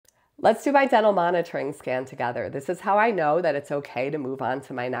Let's do my dental monitoring scan together. This is how I know that it's okay to move on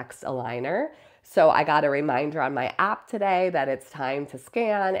to my next aligner. So I got a reminder on my app today that it's time to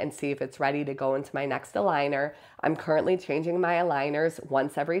scan and see if it's ready to go into my next aligner. I'm currently changing my aligners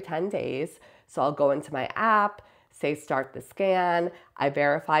once every 10 days. So I'll go into my app, say start the scan. I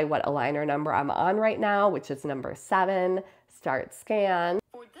verify what aligner number I'm on right now, which is number 7, start scan.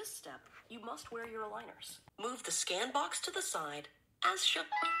 For this step, you must wear your aligners. Move the scan box to the side as shown.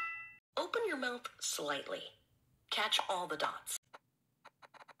 Open your mouth slightly. Catch all the dots.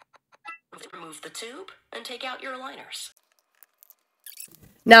 Remove the tube and take out your aligners.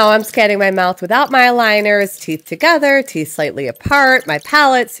 Now I'm scanning my mouth without my aligners, teeth together, teeth slightly apart, my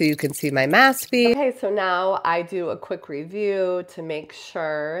palate so you can see my MASPE. Okay, so now I do a quick review to make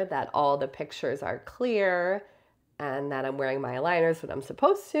sure that all the pictures are clear and that I'm wearing my aligners when I'm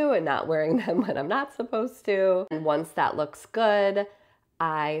supposed to and not wearing them when I'm not supposed to. And once that looks good,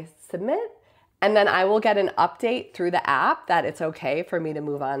 I submit, and then I will get an update through the app that it's okay for me to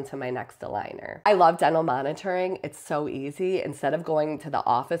move on to my next aligner. I love dental monitoring. It's so easy. Instead of going to the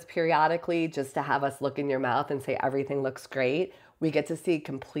office periodically just to have us look in your mouth and say everything looks great, we get to see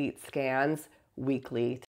complete scans weekly